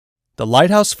The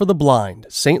Lighthouse for the Blind,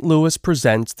 St. Louis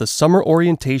presents the Summer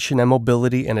Orientation and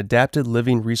Mobility and Adapted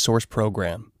Living Resource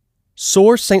Program.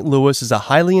 S.O.A.R St. Louis is a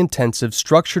highly intensive,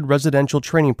 structured residential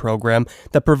training program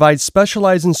that provides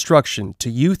specialized instruction to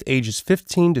youth ages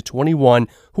 15 to 21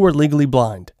 who are legally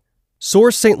blind. S.O.A.R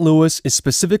St. Louis is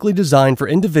specifically designed for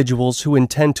individuals who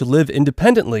intend to live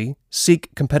independently,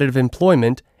 seek competitive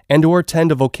employment, and/or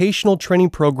attend a vocational training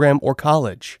program or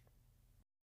college.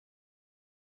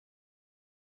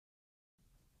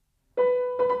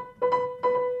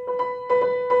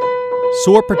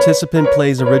 S.O.A.R participant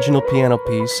plays original piano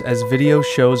piece as video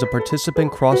shows a participant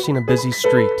crossing a busy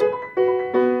street,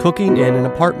 cooking in an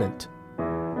apartment,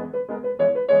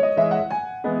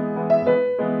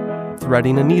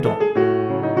 threading a needle,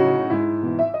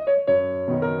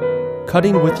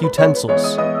 cutting with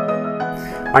utensils.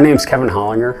 My name is Kevin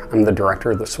Hollinger. I'm the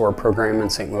director of the S.O.A.R program in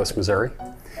St. Louis, Missouri.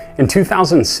 In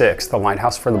 2006, the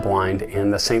Lighthouse for the Blind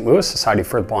and the St. Louis Society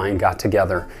for the Blind got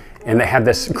together, and they had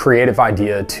this creative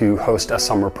idea to host a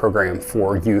summer program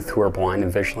for youth who are blind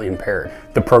and visually impaired.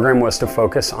 The program was to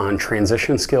focus on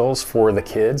transition skills for the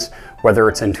kids, whether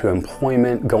it's into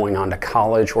employment, going on to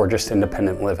college, or just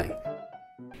independent living.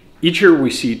 Each year we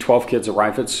see 12 kids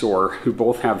arrive at S.O.A.R who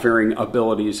both have varying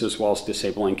abilities as well as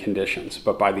disabling conditions.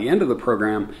 But by the end of the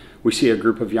program, we see a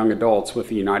group of young adults with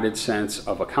a united sense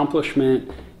of accomplishment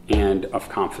and of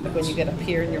confidence. When you get up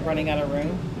here and you're running out of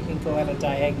room, you can go at a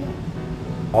diagonal.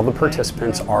 All the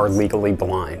participants are legally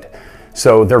blind,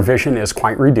 so their vision is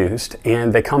quite reduced,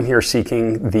 and they come here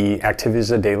seeking the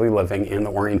activities of daily living and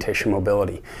the orientation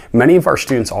mobility. Many of our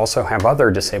students also have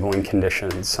other disabling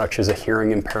conditions, such as a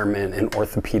hearing impairment and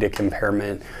orthopedic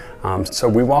impairment. So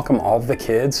we welcome all of the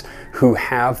kids who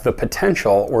have the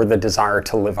potential or the desire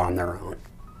to live on their own.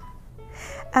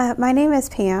 My name is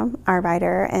Pam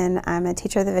Arbeiter, and I'm a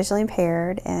teacher of the visually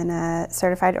impaired and a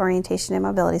certified orientation and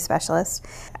mobility specialist.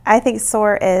 I think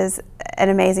S.O.A.R is an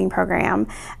amazing program.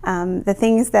 The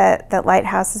things that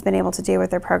Lighthouse has been able to do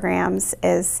with their programs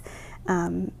is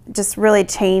just really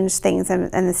change things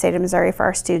in the state of Missouri for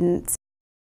our students.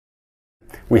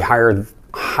 We hire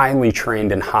highly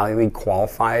trained and highly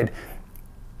qualified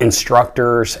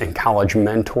instructors and college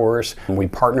mentors. We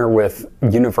partner with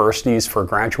universities for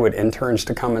graduate interns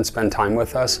to come and spend time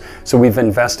with us. So we've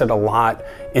invested a lot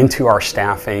into our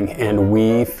staffing, and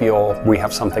we feel we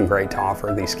have something great to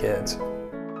offer these kids.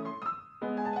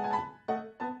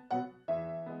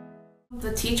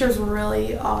 The teachers were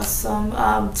really awesome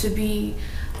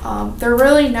they're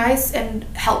really nice and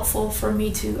helpful for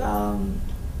me to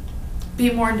be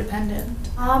more independent.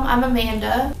 I'm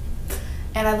Amanda,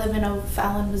 and I live in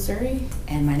O'Fallon, Missouri.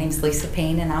 And my name's Lisa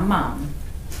Payne, and I'm mom.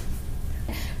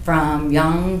 From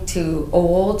young to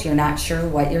old, you're not sure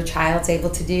what your child's able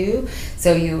to do,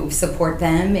 so you support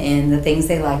them in the things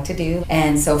they like to do.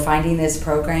 And so finding this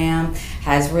program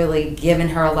has really given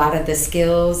her a lot of the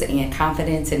skills and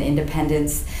confidence and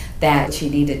independence that she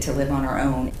needed to live on her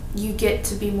own. You get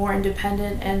to be more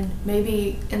independent, and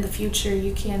maybe in the future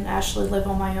you can actually live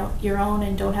on your own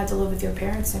and don't have to live with your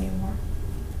parents anymore.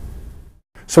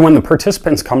 So when the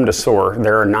participants come to S.O.A.R,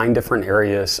 there are 9 different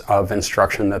areas of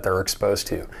instruction that they're exposed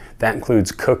to. That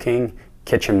includes cooking,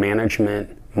 kitchen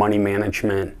management, money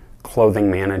management, clothing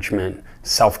management,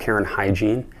 self-care and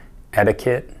hygiene,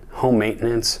 etiquette, home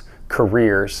maintenance,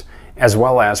 careers, as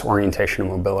well as orientation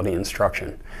and mobility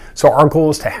instruction. So our goal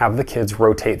is to have the kids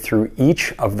rotate through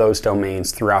each of those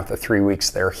domains throughout the 3 weeks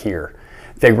they're here.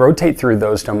 They rotate through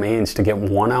those domains to get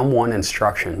one-on-one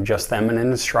instruction, just them and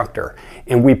an instructor,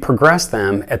 and we progress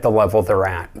them at the level they're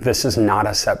at. This is not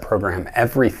a set program.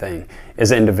 Everything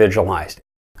is individualized.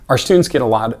 Our students get a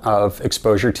lot of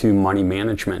exposure to money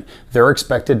management. They're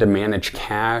expected to manage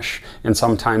cash and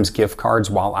sometimes gift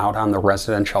cards while out on the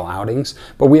residential outings,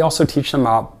 but we also teach them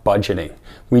about budgeting.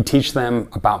 We teach them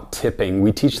about tipping.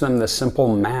 We teach them the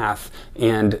simple math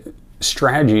and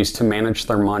strategies to manage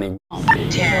their money.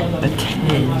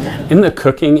 In the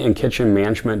cooking and kitchen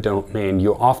management domain,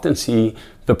 you often see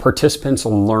the participants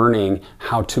learning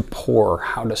how to pour,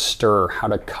 how to stir, how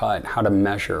to cut, how to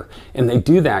measure, and they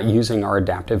do that using our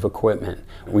adaptive equipment.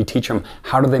 We teach them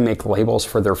how do they make labels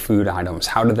for their food items,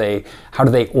 how do they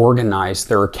organize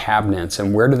their cabinets,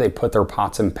 and where do they put their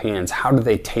pots and pans, how do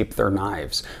they tape their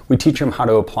knives. We teach them how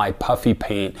to apply puffy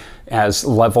paint as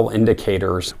level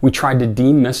indicators. We try to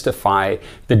demystify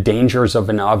the dangers of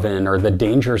an oven or the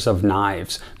dangers of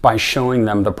knives by showing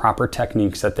them the proper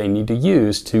techniques that they need to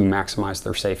use to maximize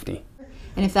their safety.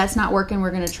 And if that's not working,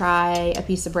 we're going to try a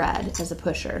piece of bread as a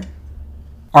pusher.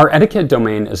 Our etiquette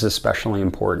domain is especially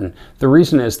important. The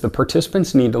reason is the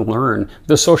participants need to learn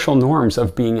the social norms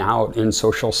of being out in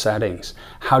social settings.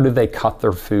 How do they cut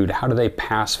their food? How do they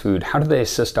pass food? How do they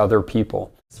assist other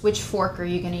people? Which fork are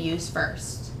you going to use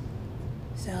first?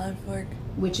 Salad fork.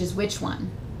 Which is which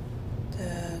one?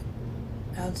 The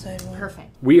outside one.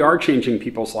 Perfect. We are changing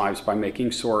people's lives by making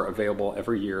S.O.A.R available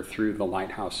every year through the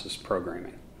Lighthouse's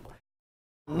programming.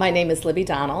 My name is Libby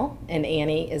Donnell, and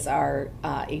Annie is our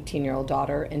 18-year-old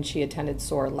daughter, and she attended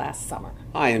S.O.A.R last summer.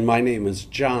 Hi, and my name is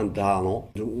John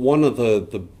Donnell. One of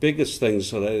the biggest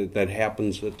things that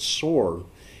happens at S.O.A.R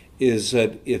is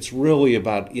that it's really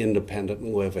about independent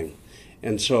living.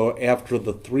 And so after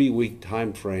the 3-week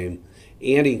time frame,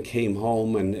 Annie came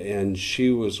home and she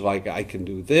was like, I can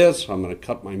do this, I'm going to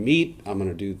cut my meat, I'm going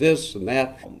to do this and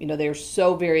that. You know, they're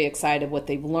so very excited what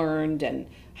they've learned and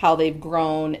how they've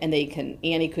grown, and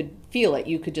Annie could feel it.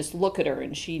 You could just look at her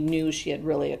and she knew she had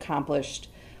really accomplished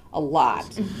a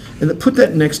lot. And then put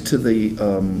that next to the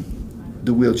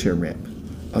wheelchair ramp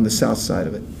on the south side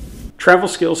of it. Travel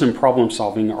skills and problem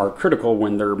solving are critical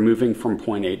when they're moving from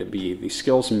point A to B. These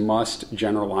skills must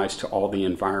generalize to all the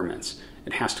environments.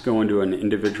 It has to go into an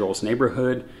individual's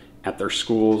neighborhood, at their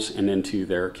schools, and into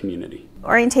their community.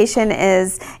 Orientation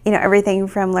is, everything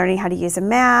from learning how to use a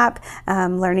map,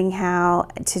 learning how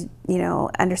to,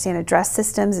 understand address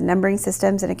systems and numbering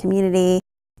systems in a community.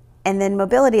 And then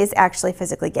mobility is actually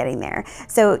physically getting there.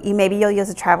 So maybe you'll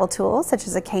use a travel tool, such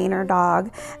as a cane or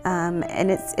dog,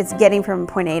 and it's getting from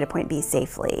point A to point B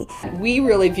safely. We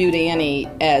really viewed Annie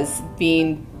as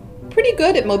being pretty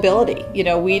good at mobility. We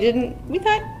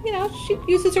thought, she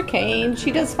uses her cane, she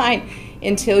does fine,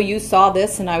 until you saw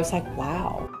this, and I was like,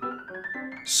 wow.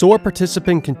 S.O.A.R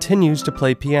participant continues to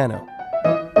play piano.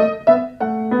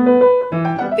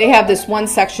 They have this one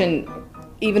section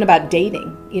even about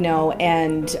dating,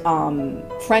 and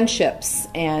friendships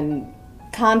and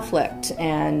conflict,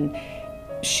 and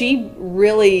she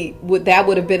really that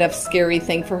would have been a scary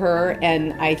thing for her,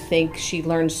 and I think she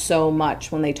learned so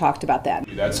much when they talked about that.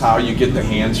 That's how you get the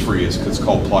hands free, is it's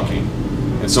called plucking.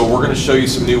 And so we're going to show you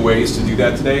some new ways to do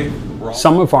that today.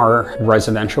 Some of our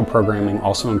residential programming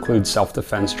also includes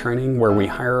self-defense training, where we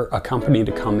hire a company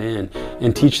to come in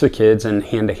and teach the kids in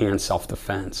hand-to-hand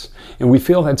self-defense. And we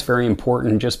feel that's very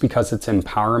important just because it's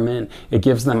empowerment, it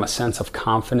gives them a sense of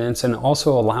confidence, and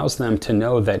also allows them to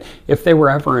know that if they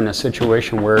were ever in a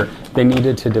situation where they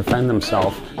needed to defend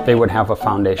themselves, they would have a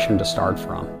foundation to start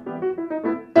from.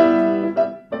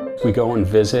 We go and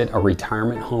visit a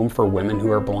retirement home for women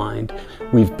who are blind.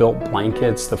 We've built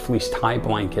blankets, the fleece tie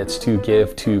blankets, to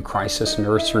give to crisis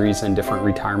nurseries and different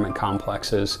retirement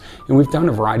complexes. And we've done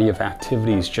a variety of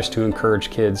activities just to encourage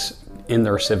kids in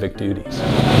their civic duties.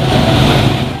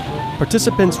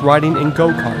 Participants riding in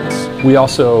go-karts. We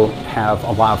also have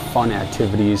a lot of fun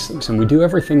activities, and we do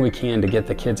everything we can to get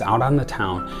the kids out on the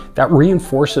town. That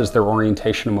reinforces their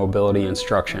orientation and mobility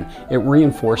instruction. It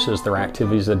reinforces their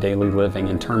activities of daily living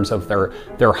in terms of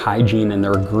their hygiene and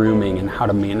their grooming and how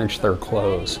to manage their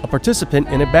clothes. A participant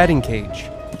in a batting cage.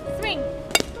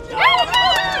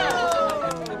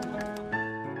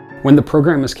 When the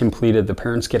program is completed, the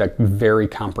parents get a very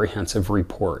comprehensive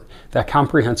report. That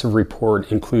comprehensive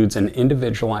report includes an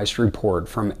individualized report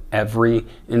from every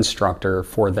instructor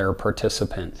for their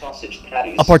participant.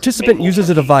 A participant uses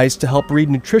a device to help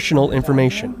read nutritional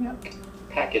information.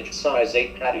 Package size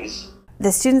 8 patties.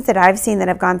 The students that I've seen that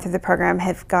have gone through the program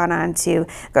have gone on to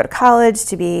go to college,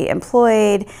 to be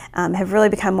employed, have really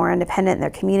become more independent in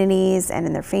their communities and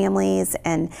in their families.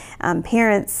 And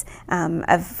parents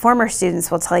of former students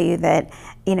will tell you that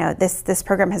this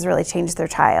program has really changed their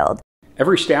child.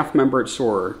 Every staff member at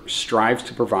S.O.A.R strives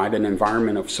to provide an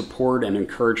environment of support and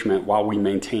encouragement while we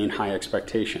maintain high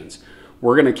expectations.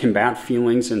 We're going to combat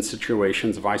feelings and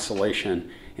situations of isolation,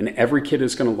 and every kid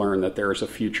is going to learn that there is a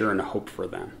future and a hope for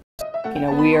them.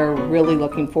 We are really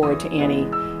looking forward to Annie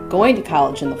going to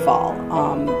college in the fall.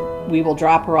 We will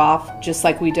drop her off just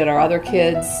like we did our other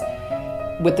kids,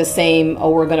 with the same,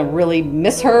 we're going to really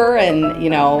miss her, and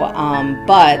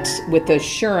but with the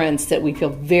assurance that we feel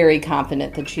very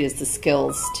confident that she has the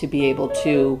skills to be able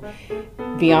to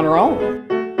be on her own.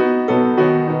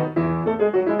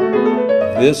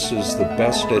 This is the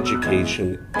best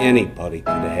education anybody could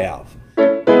have.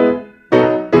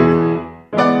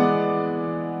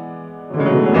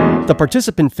 The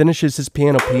participant finishes his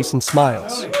piano piece and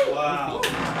smiles.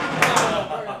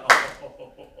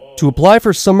 To apply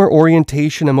for Summer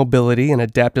Orientation and Mobility and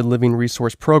Adapted Living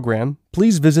Resource Program,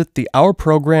 please visit the Our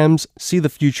Programs See the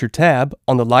Future tab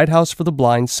on the Lighthouse for the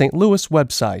Blind St. Louis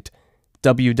website,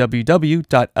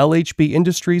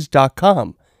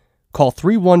 www.lhbindustries.com. Call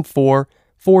 314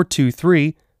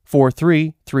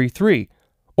 423-4333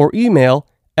 or email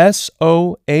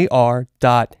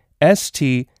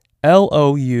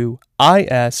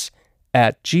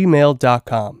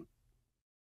soar.stlouis@gmail.com.